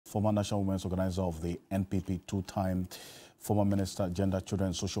former National Women's Organizer of the NPP, two-time former Minister, Gender, Children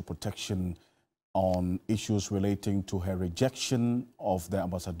and Social Protection, on issues relating to her rejection of the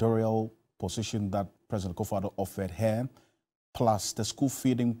ambassadorial position that President Akufo-Addo offered her, plus the school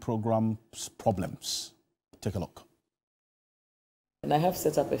feeding program's problems. Take a look. And I have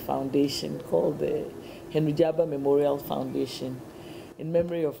set up a foundation called the Djaba Memorial Foundation in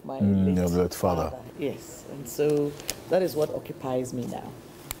memory of my late father. Yes, and so that is what occupies me now.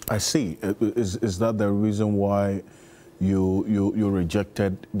 I see. Is that the reason why you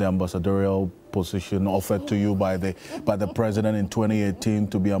rejected the ambassadorial position offered to you by the president in 2018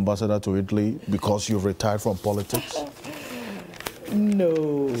 to be ambassador to Italy because you've retired from politics?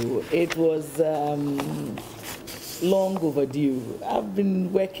 No, it was long overdue. I've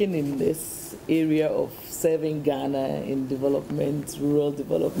been working in this area of serving Ghana in development, rural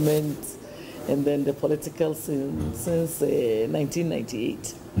development, and then the political scene since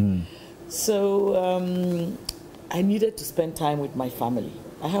 1998. So I needed to spend time with my family.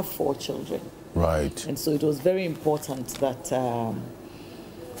 I have 4 children. Right. And so it was very important that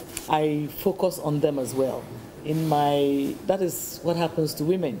I focus on them as well. That is what happens to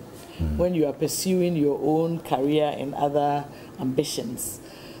women when you are pursuing your own career and other ambitions.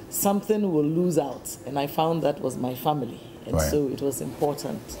 Something will lose out, and I found that was my family. And so it was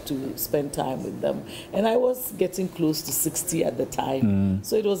important to spend time with them. And I was getting close to 60 at the time,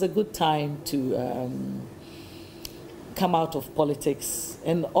 so it was a good time to come out of politics.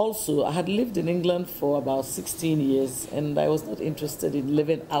 And also, I had lived in England for about 16 years, and I was not interested in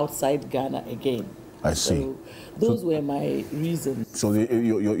living outside Ghana again. I see. So those were my reasons. So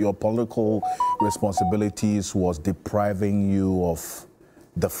your political responsibilities was depriving you of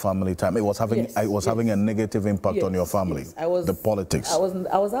the family time. It was having having a negative impact on your family. Yes. The politics. I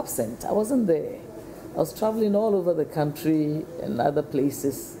was absent. I wasn't there. I was traveling all over the country and other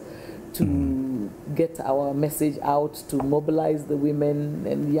places to get our message out, to mobilize the women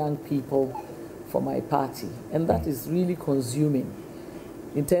and young people for my party. And that is really consuming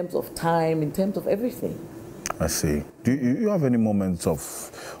in terms of time, in terms of everything. I see. Do you have any moments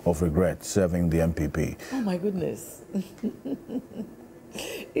of regret serving the NPP? Oh my goodness.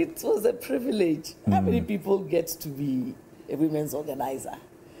 It was a privilege. How many people get to be a women's organizer?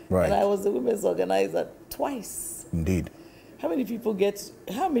 Right. And I was a women's organizer twice. Indeed. How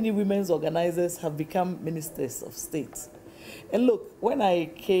many women's organizers have become ministers of state? And look, when I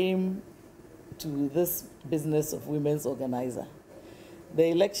came to this business of women's organizer, the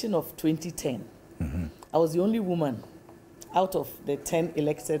election of 2010, I was the only woman out of the 10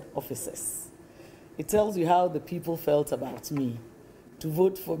 elected officers. It tells you how the people felt about me. To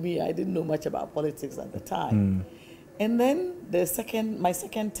vote for me, I didn't know much about politics at the time. And then my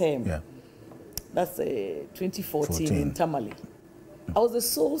second term, that's 2014 in Tamale. I was the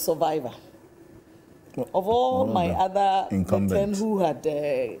sole survivor of all my other 10 who had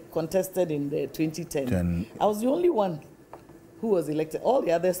contested in the 2010. I was the only one who was elected. All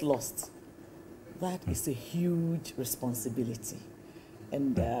the others lost. That is a huge responsibility.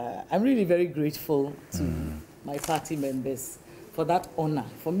 And I'm really very grateful to my party members for that honor.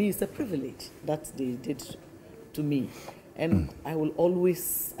 For me, it's a privilege that they did to me. And I will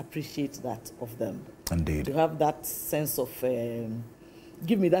always appreciate that of them. Indeed. To have that sense of,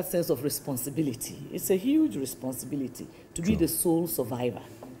 give me that sense of responsibility. It's a huge responsibility to be the sole survivor,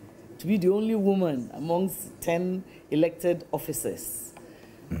 to be the only woman amongst 10 elected officers.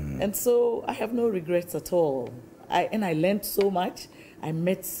 And so I have no regrets at all. And I learned so much. I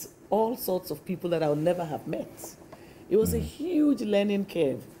met all sorts of people that I would never have met. It was a huge learning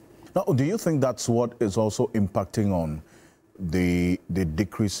curve. Now, do you think that's what is also impacting on the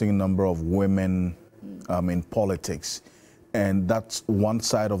decreasing number of women in politics? And that's one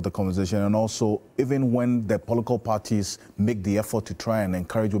side of the conversation. And also, even when the political parties make the effort to try and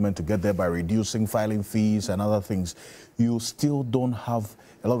encourage women to get there by reducing filing fees and other things, you still don't have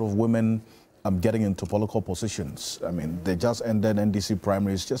a lot of women getting into political positions. I mean, they just ended NDC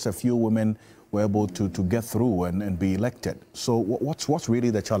primaries. Just a few women were able to get through and be elected. So what's really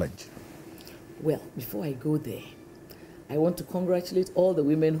the challenge? Well, before I go there, I want to congratulate all the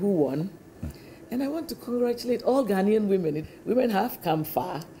women who won. And I want to congratulate all Ghanaian women. Women have come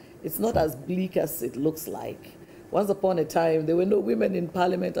far. It's not as bleak as it looks like. Once upon a time, there were no women in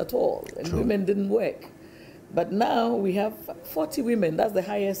parliament at all, and women didn't work. But now we have 40 women. That's the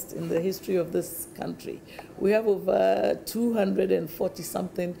highest in the history of this country. We have over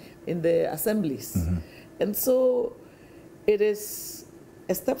 240-something in the assemblies. And so it is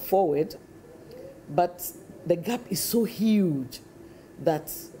a step forward, but the gap is so huge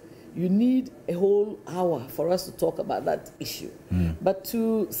that you need a whole hour for us to talk about that issue. But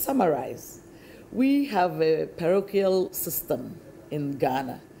to summarize, we have a parochial system in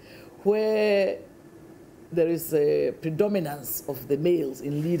Ghana where there is a predominance of the males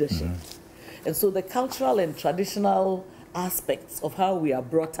in leadership. And so the cultural and traditional aspects of how we are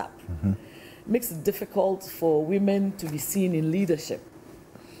brought up makes it difficult for women to be seen in leadership,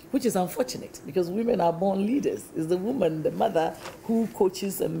 which is unfortunate because women are born leaders. It's the woman, the mother, who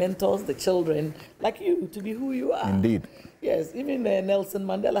coaches and mentors the children like you to be who you are. Indeed. Yes, even Nelson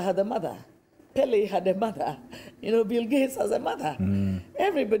Mandela had a mother. Pele had a mother. You know, Bill Gates has a mother.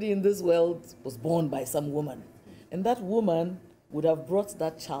 Everybody in this world was born by some woman. And that woman would have brought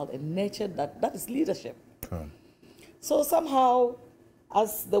that child and nurtured that. That is leadership. So somehow,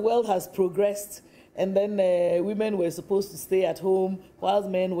 as the world has progressed, and then women were supposed to stay at home while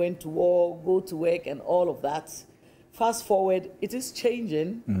men went to war, go to work, and all of that. Fast forward, it is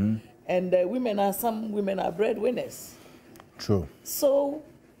changing, and some women are breadwinners. True. So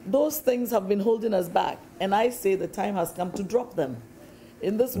those things have been holding us back, and I say the time has come to drop them.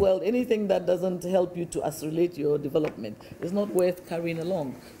 In this world, anything that doesn't help you to accelerate your development is not worth carrying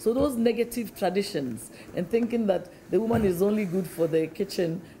along. So those negative traditions and thinking that the woman is only good for the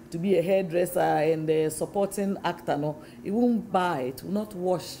kitchen, to be a hairdresser and a supporting actor, no, it won't buy, it will not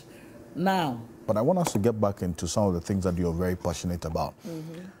wash now. But I want us to get back into some of the things that you're very passionate about.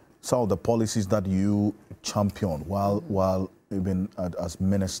 Some of the policies that you champion while even as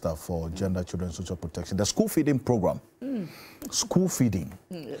Minister for Gender, Children, and Social Protection. The school feeding program. School feeding.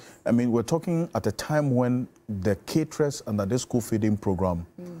 Yes. I mean, we're talking at a time when the caterers under this school feeding program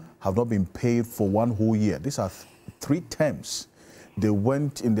have not been paid for one whole year. These are 3 terms. They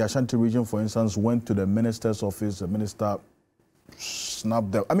went in the Ashanti region, for instance, went to the minister's office, the minister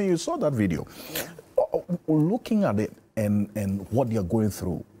snapped them. I mean, you saw that video. Yeah. Looking at it and what you're going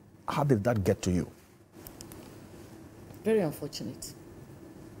through, how did that get to you? Very unfortunate.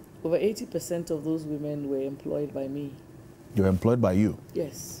 Over 80% of those women were employed by me. You're employed by you?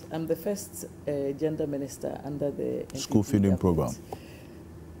 Yes. I'm the first gender minister under the school feeding program.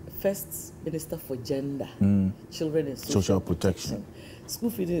 First minister for gender, children and social protection. School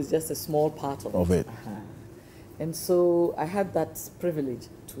feeding is just a small part of it. And so I had that privilege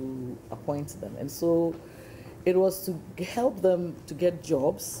to appoint them. And so it was to help them to get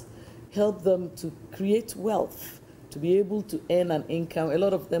jobs, help them to create wealth, to be able to earn an income. A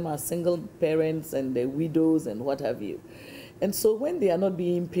lot of them are single parents and they're widows and what have you. And so when they are not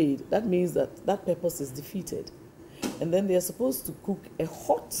being paid, that means that that purpose is defeated. And then they are supposed to cook a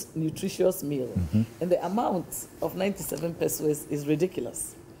hot, nutritious meal. And the amount of 97 pesos is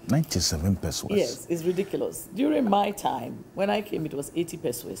ridiculous. 97 pesos? Yes, it's ridiculous. During my time, when I came, it was 80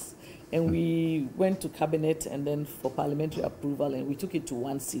 pesos. And we went to cabinet and then for parliamentary approval, and we took it to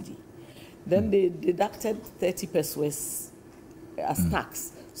 1 cedi. Then they deducted 30 pesos as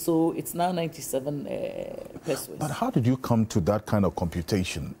tax. So it's now 97 pesos. But how did you come to that kind of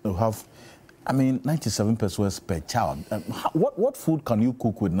computation? You have, I mean, 97 pesos per child. What food can you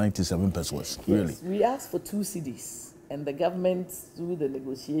cook with 97 pesos, really? Yes, we asked for 2 cedis. And the government, through the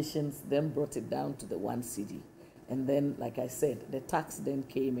negotiations, then brought it down to the 1 cedi. And then, like I said, the tax then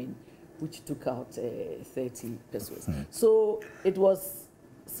came in, which took out 30 pesos. So it was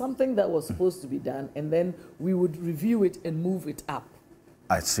something that was supposed to be done, and then we would review it and move it up.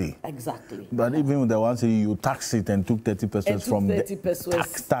 I see. Exactly. But even the ones you taxed it and took 30 pesos from 30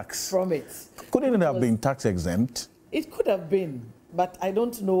 pesos tax from it. Couldn't it have been tax exempt? It could have been, but I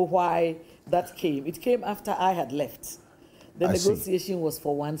don't know why that came. It came after I had left. The negotiation was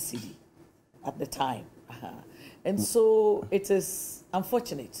for 1 cedi at the time. And so it is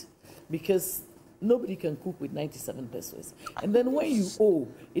unfortunate because nobody can cook with 97 pesos. And then when you owe,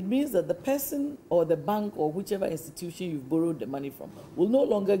 it means that the person or the bank or whichever institution you've borrowed the money from will no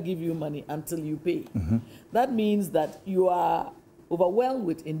longer give you money until you pay. That means that you are overwhelmed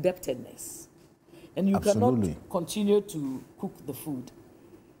with indebtedness and you cannot continue to cook the food.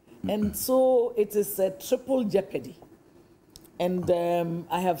 And so it is a triple jeopardy. And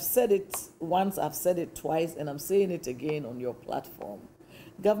I have said it once, I've said it twice, and I'm saying it again on your platform.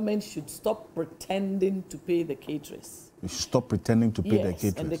 Government should stop pretending to pay the caterers. You should stop pretending to pay the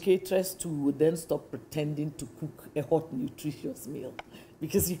caterers. And the caterers too would then stop pretending to cook a hot, nutritious meal.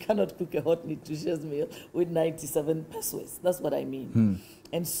 Because you cannot cook a hot, nutritious meal with 97 pesos. That's what I mean.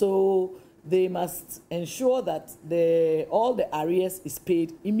 And so they must ensure that all the arrears is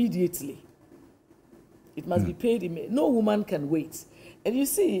paid immediately. It must be paid immediately. No woman can wait. And you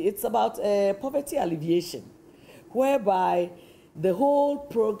see, it's about poverty alleviation, whereby the whole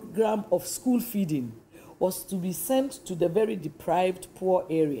program of school feeding was to be sent to the very deprived, poor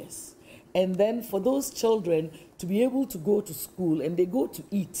areas. And then for those children to be able to go to school and they go to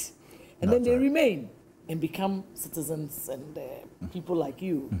eat. And then they remain and become citizens and people like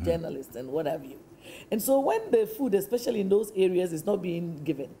you, journalists and what have you. And so when the food, especially in those areas, is not being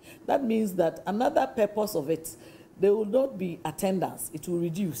given, that means that another purpose of it, there will not be attendance. It will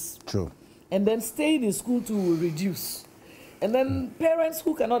reduce. True. And then staying in school too will reduce. And then parents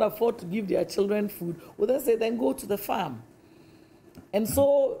who cannot afford to give their children food will then say, then go to the farm. And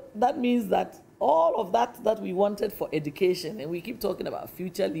so that means that all of that we wanted for education, and we keep talking about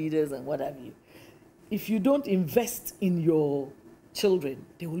future leaders and what have you, if you don't invest in your children,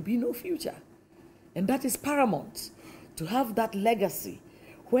 there will be no future. And that is paramount, to have that legacy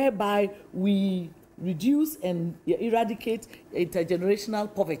whereby we reduce and eradicate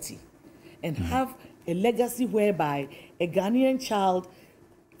intergenerational poverty and have a legacy whereby a Ghanaian child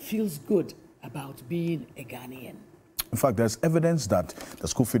feels good about being a Ghanaian. In fact, there's evidence that the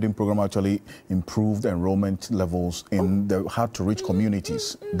school feeding program actually improved enrollment levels in the hard-to-reach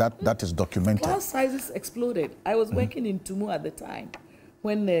communities. That is documented. Class sizes exploded. I was working in Tumu at the time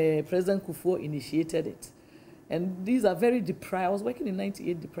when President Kufuor initiated it. And these are very deprived. I was working in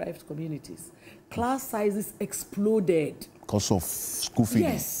 98 deprived communities. Class sizes exploded. Because of school feeding.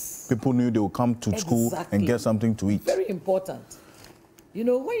 Yes. People knew they would come to school and get something to eat. Very important. You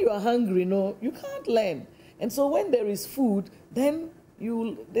know, when you are hungry, you can't learn. And so when there is food, then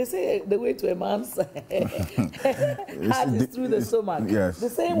they say the way to a man's heart is through the stomach. Yes. The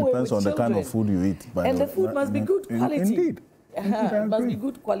same way with depends on children. the kind of food you eat. And the food must be good quality. Indeed. It must be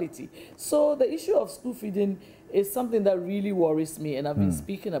good quality. So the issue of school feeding is something that really worries me, and I've been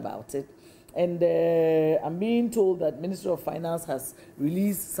speaking about it. And I'm being told that Ministry of Finance has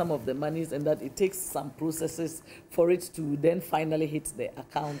released some of the monies and that it takes some processes for it to then finally hit the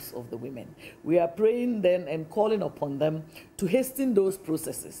accounts of the women. We are praying then and calling upon them to hasten those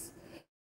processes